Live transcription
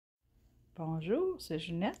Bonjour, c'est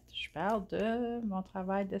Jeannette. Je parle de mon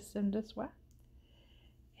travail d'estime de soi.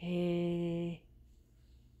 Et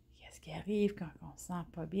qu'est-ce qui arrive quand on ne se sent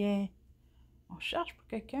pas bien? On cherche pour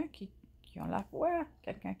quelqu'un qui a la foi,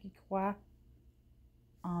 quelqu'un qui croit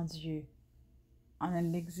en Dieu, en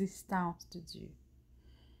l'existence de Dieu.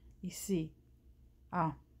 Ici,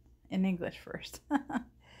 in English first.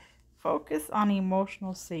 Focus on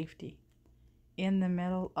emotional safety in the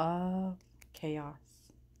middle of chaos.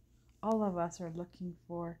 All of us are looking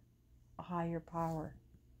for a higher power.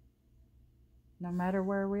 No matter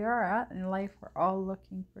where we are at in life, we're all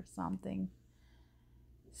looking for something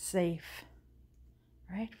safe,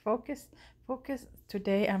 right? Focus.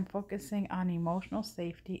 Today I'm focusing on emotional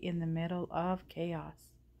safety in the middle of chaos.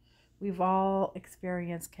 We've all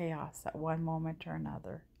experienced chaos at one moment or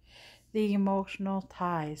another. The emotional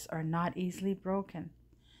ties are not easily broken.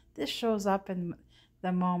 This shows up in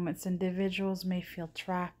the moments individuals may feel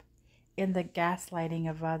trapped in the gaslighting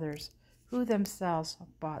of others who themselves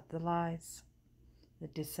have bought the lies, the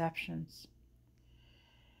deceptions.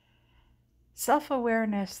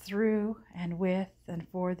 Self-awareness through and with and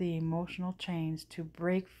for the emotional chains to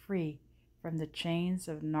break free from the chains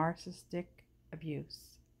of narcissistic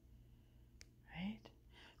abuse. Right?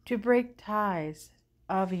 To break ties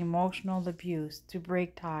of emotional abuse, to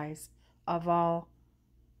break ties of all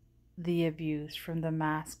the abuse from the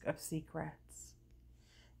mask of secrets.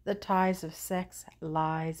 The ties of sex,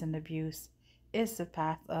 lies, and abuse is the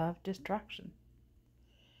path of destruction.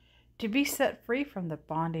 To be set free from the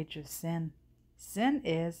bondage of sin. Sin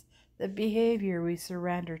is the behavior we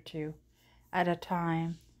surrender to at a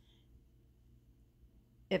time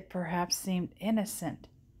it perhaps seemed innocent,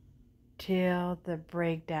 till the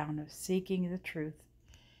breakdown of seeking the truth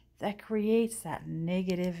that creates that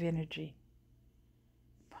negative energy.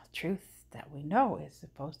 Well, truth that we know is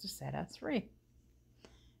supposed to set us free.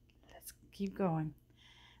 Let's keep going.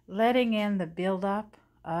 Letting in the buildup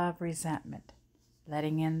of resentment,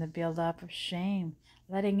 letting in the buildup of shame,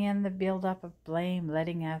 letting in the buildup of blame,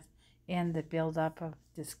 letting us in the buildup of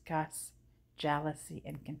disgust, jealousy,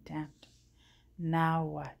 and contempt. Now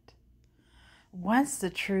what? Once the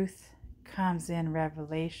truth comes in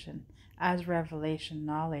revelation, as revelation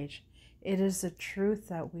knowledge, it is the truth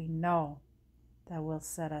that we know that will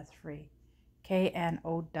set us free.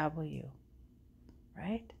 KNOW,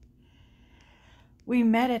 right? We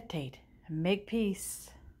meditate and make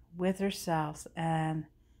peace with ourselves, and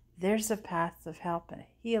there's a path of help and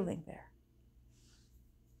healing there.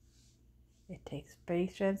 It takes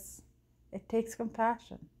patience, it takes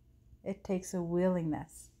compassion, it takes a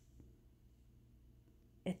willingness,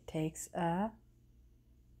 it takes a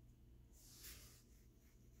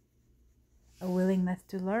willingness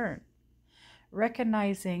to learn,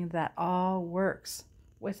 recognizing that all works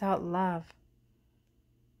without love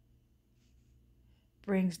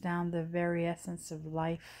brings down the very essence of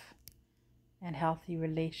life and healthy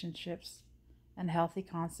relationships and healthy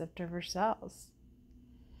concept of ourselves.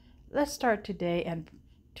 Let's start today and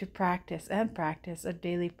to practice a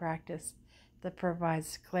daily practice that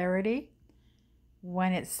provides clarity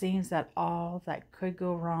when it seems that all that could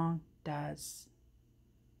go wrong does.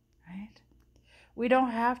 Right? We don't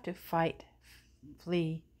have to fight,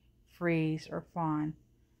 flee, freeze, or fawn,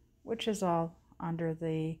 which is all under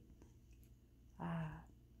the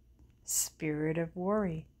spirit of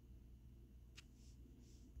worry.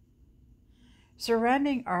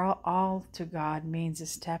 Surrendering all to God means a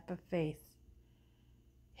step of faith.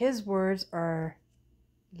 His words are,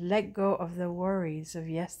 let go of the worries of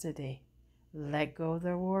yesterday. Let go of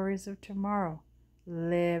the worries of tomorrow.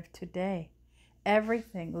 Live today.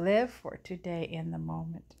 Everything, live for today in the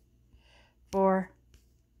moment. For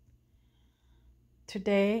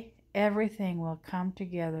today, everything will come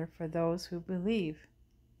together for those who believe.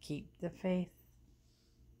 Keep the faith.